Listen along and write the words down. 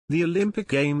The Olympic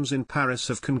Games in Paris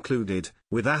have concluded,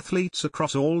 with athletes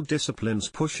across all disciplines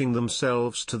pushing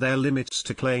themselves to their limits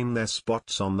to claim their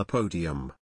spots on the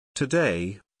podium.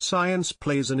 Today, science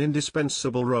plays an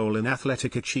indispensable role in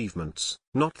athletic achievements,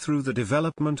 not through the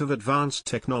development of advanced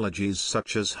technologies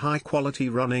such as high-quality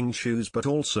running shoes but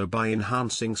also by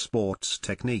enhancing sports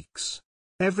techniques.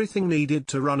 Everything needed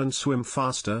to run and swim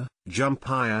faster, jump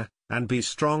higher, and be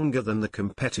stronger than the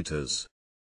competitors.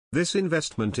 This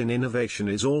investment in innovation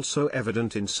is also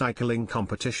evident in cycling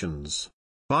competitions.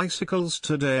 Bicycles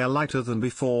today are lighter than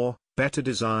before, better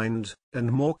designed,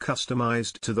 and more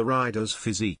customized to the rider's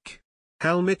physique.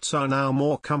 Helmets are now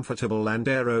more comfortable and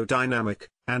aerodynamic,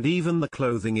 and even the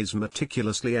clothing is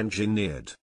meticulously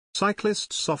engineered.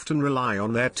 Cyclists often rely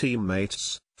on their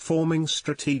teammates, forming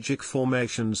strategic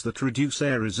formations that reduce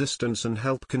air resistance and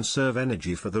help conserve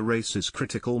energy for the race's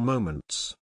critical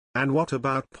moments. And what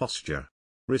about posture?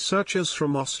 Researchers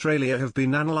from Australia have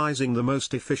been analysing the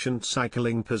most efficient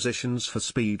cycling positions for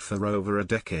speed for over a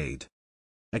decade.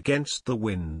 Against the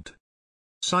wind.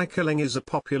 Cycling is a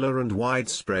popular and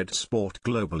widespread sport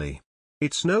globally.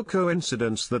 It's no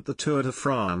coincidence that the Tour de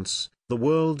France, the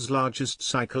world's largest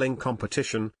cycling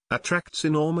competition, attracts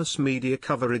enormous media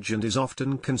coverage and is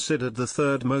often considered the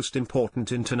third most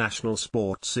important international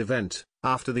sports event,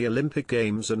 after the Olympic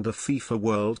Games and the FIFA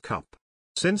World Cup.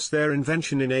 Since their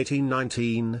invention in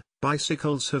 1819,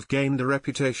 bicycles have gained a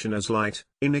reputation as light,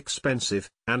 inexpensive,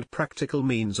 and practical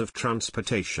means of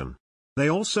transportation. They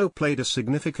also played a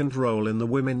significant role in the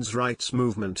women's rights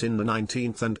movement in the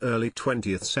 19th and early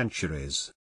 20th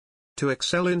centuries. To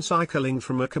excel in cycling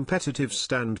from a competitive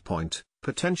standpoint,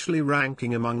 potentially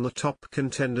ranking among the top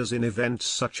contenders in events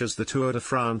such as the Tour de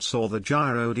France or the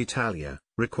Giro d'Italia,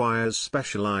 requires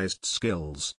specialized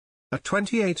skills. A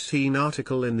 2018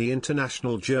 article in the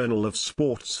International Journal of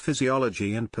Sports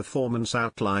Physiology and Performance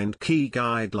outlined key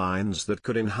guidelines that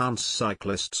could enhance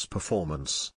cyclists'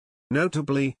 performance.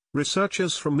 Notably,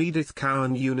 researchers from Edith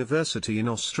Cowan University in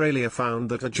Australia found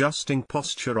that adjusting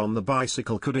posture on the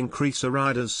bicycle could increase a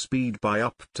rider's speed by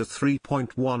up to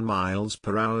 3.1 miles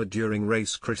per hour during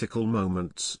race-critical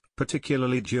moments,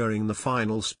 particularly during the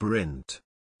final sprint.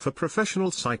 For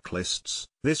professional cyclists,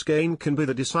 this gain can be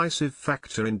the decisive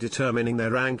factor in determining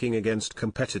their ranking against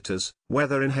competitors,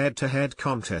 whether in head-to-head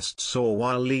contests or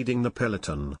while leading the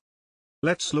peloton.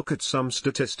 Let's look at some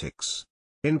statistics.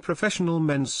 In professional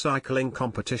men's cycling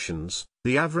competitions,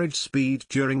 the average speed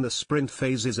during the sprint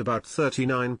phase is about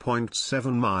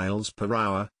 39.7 miles per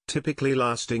hour, typically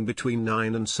lasting between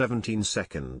 9 and 17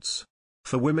 seconds.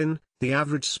 For women, the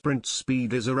average sprint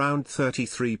speed is around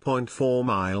 33.4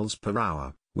 miles per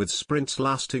hour, with sprints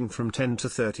lasting from 10 to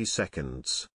 30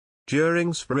 seconds.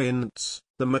 During sprints,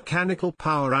 the mechanical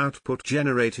power output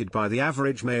generated by the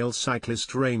average male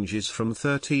cyclist ranges from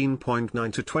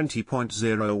 13.9 to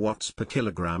 20.0 watts per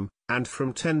kilogram, and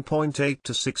from 10.8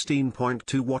 to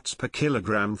 16.2 watts per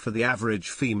kilogram for the average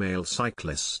female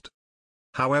cyclist.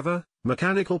 However,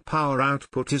 mechanical power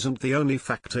output isn't the only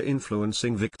factor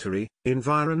influencing victory.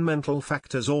 Environmental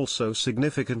factors also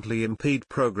significantly impede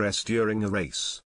progress during a race.